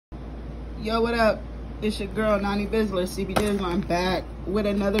Yo, what up? It's your girl, Nani Bizzler, CB Dizzler. I'm back with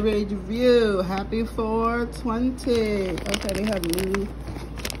another review. Happy 420. Okay, they have new.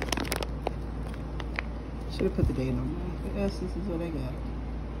 Should have put the date on there. But yes, this is what I got.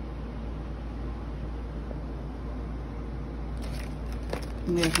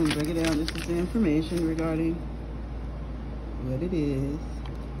 I'm going to break it down. This is the information regarding what it is.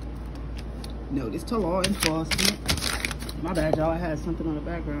 Notice to law enforcement. My bad, y'all. I had something on the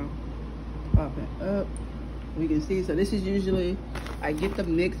background. Pop it up. We can see. So this is usually, I get the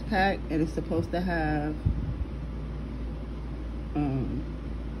mix pack, and it's supposed to have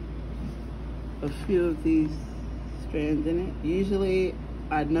a few of these strands in it. Usually,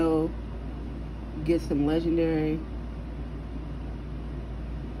 I know get some legendary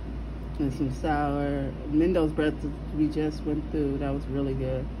and some sour. Mendo's breath we just went through. That was really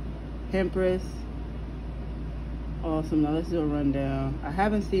good. Empress. Awesome. Now let's do a rundown. I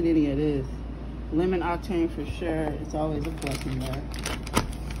haven't seen any of this. Lemon octane for sure. It's always a blessing there.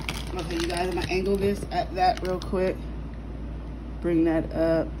 Okay, you guys, I'm gonna angle this at that real quick. Bring that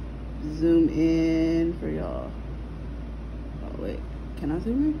up. Zoom in for y'all. Oh wait, can I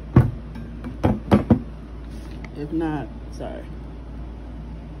zoom in? If not, sorry.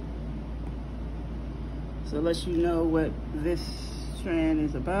 So it lets you know what this strand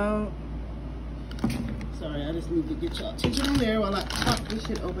is about. Sorry, I just need to get y'all attention on there while I pop this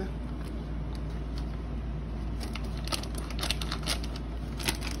shit open.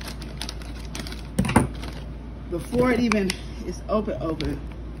 Before it even is open,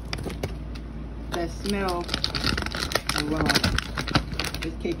 that smell, wow,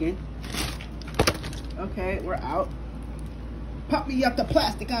 is kicking. Okay, we're out. Pop me up the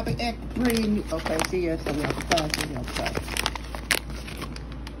plastic, I'll be bring. Okay, see ya, so we have the plastic, we have the plastic.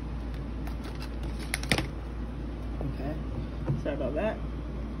 Okay, sorry about that.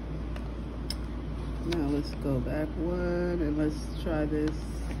 Now let's go back one and let's try this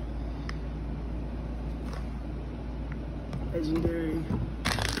legendary.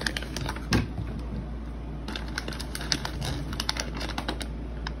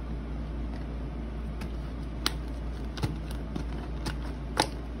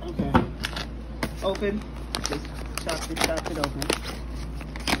 Okay, open. Just chop it open.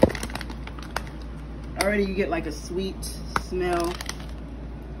 Already you get like a sweet smell.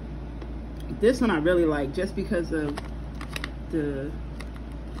 This one I really like just because of the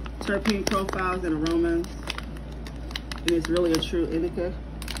terpene profiles and aromas. And it's really a true indica.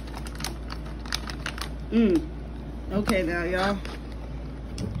 Okay, now y'all,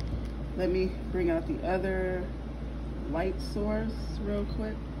 let me bring out the other light source real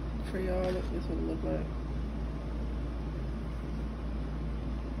quick for y'all. This is what it look like.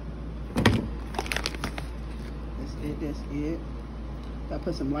 That's it. I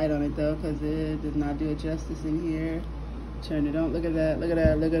put some light on it though, because it does not do it justice in here. Turn it on. Look at that. Look at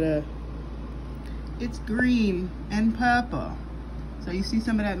that. Look at that. It's green and purple. So you see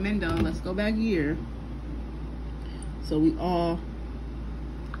some of that Mendo. Let's go back here so we all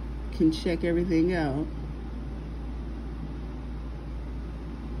can check everything out.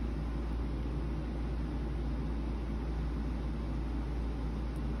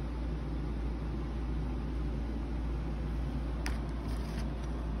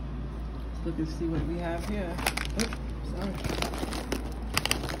 Let's look and see what we have here. Oops, sorry.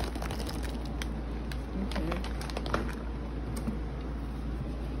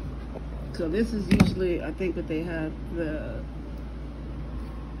 So this is usually, I think that they have the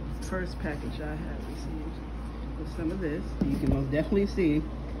first package I have received with some of this. You can most definitely see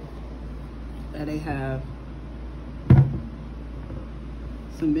that they have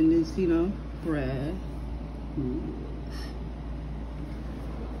some Mendocino bread.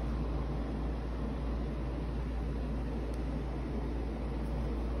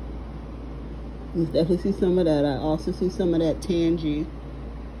 Let's definitely see some of that. I also see some of that Tangy.